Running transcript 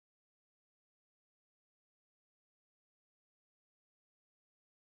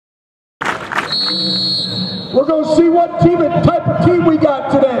We're going to see what type of team we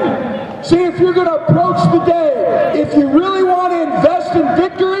got today. See if you're going to approach the day, if you really want to invest in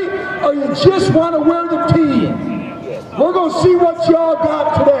victory or you just want to wear the team. We're going to see what y'all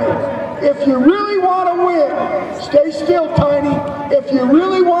got today. If you really want to win, stay still, Tiny. If you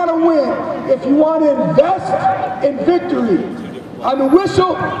really want to win, if you want to invest in victory, on the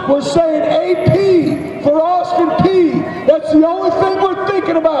whistle, we're saying AP for Austin P. That's the only thing we're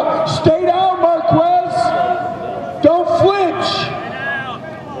thinking about. Stay down, Marquez. Don't flinch.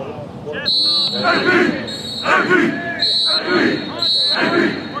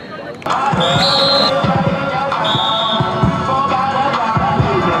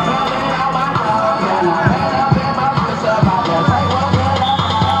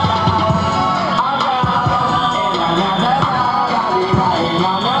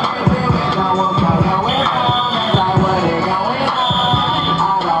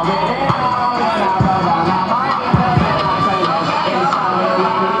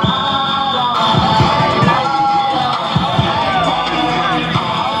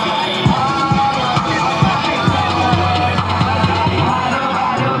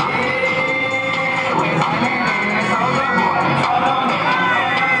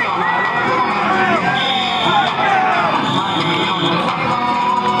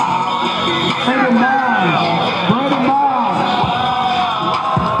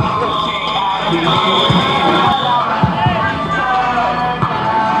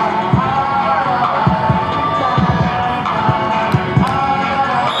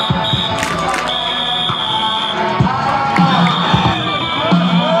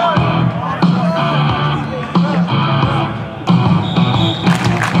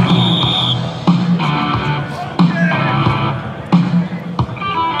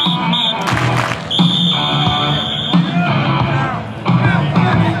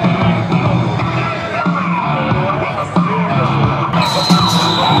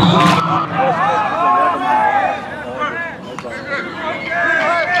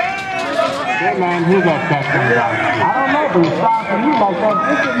 Who got that thing down? I don't know, but he's stopping you like that.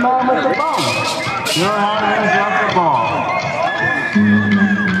 This is man with the ball. Your hand is up the ball.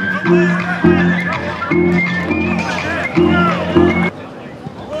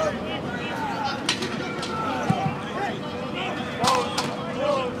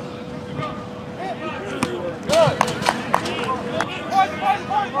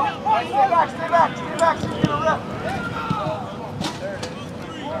 Stay back, get a rep.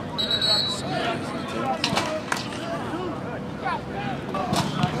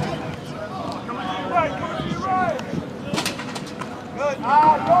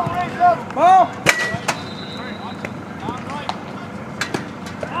 Don't raise up. Ball.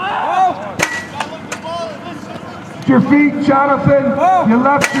 Your feet, Jonathan. You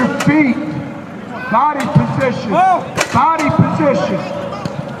left your feet. Body position. Body position.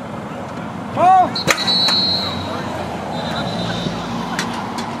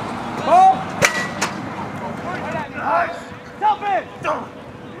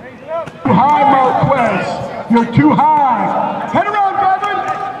 Too high, Marquez. You're too high. Head around, Devin.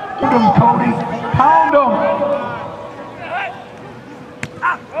 Get him, Cody. Pound him.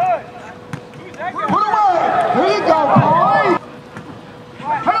 Put away. There you go, boy.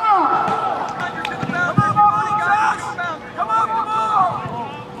 Head around. Come off the ball.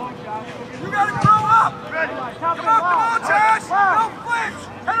 You got to grow up. Come off the ball, Josh. Don't flinch.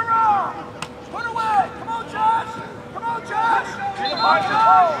 Head around. Put away. Come on, Josh. Come on, Josh. Come on,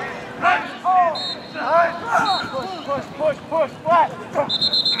 Josh. Push, flat.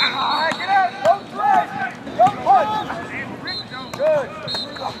 Alright, get out. Don't drag. Don't push. Good.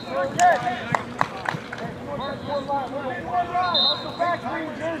 Okay. One line. Hustle back,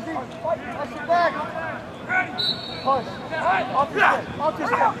 green jersey. Hustle back. Push. Off your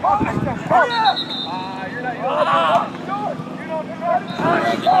step. Off your step. You're not.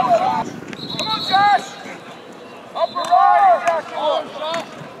 Come on, Josh. Upper right, Josh.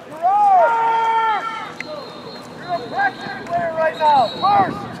 You're a practice player right now.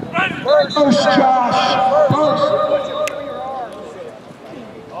 First, Josh. First.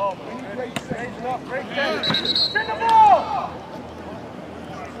 Oh, raise it up. Break down. Send the ball.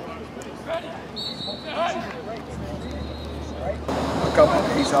 A couple of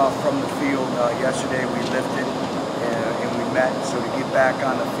days off from the field. Yesterday we lifted and we met. So to get back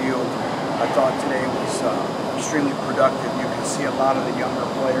on the field, I thought today was extremely productive. You can see a lot of the younger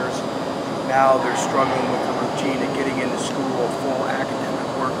players now, they're struggling with the routine of getting into school, a full academic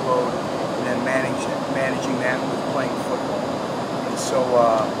workload, and then managing that with playing football. And so,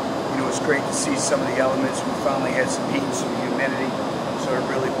 it's great to see some of the elements. We finally had some heat, some humidity, so know, to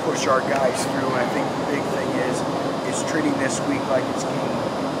really push our guys through. And I think the big thing is treating this week like it's game.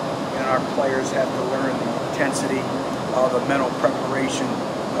 And our players have to learn the intensity, the mental preparation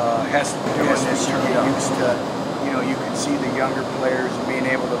has to do this. You get used to, you know, you can see the younger players being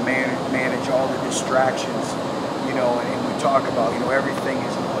able to manage all the distractions, you know, and we talk about, you know, everything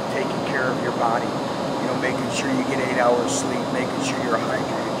is about taking care of your body, you know, making sure you get 8 hours sleep, making sure you're hydrated.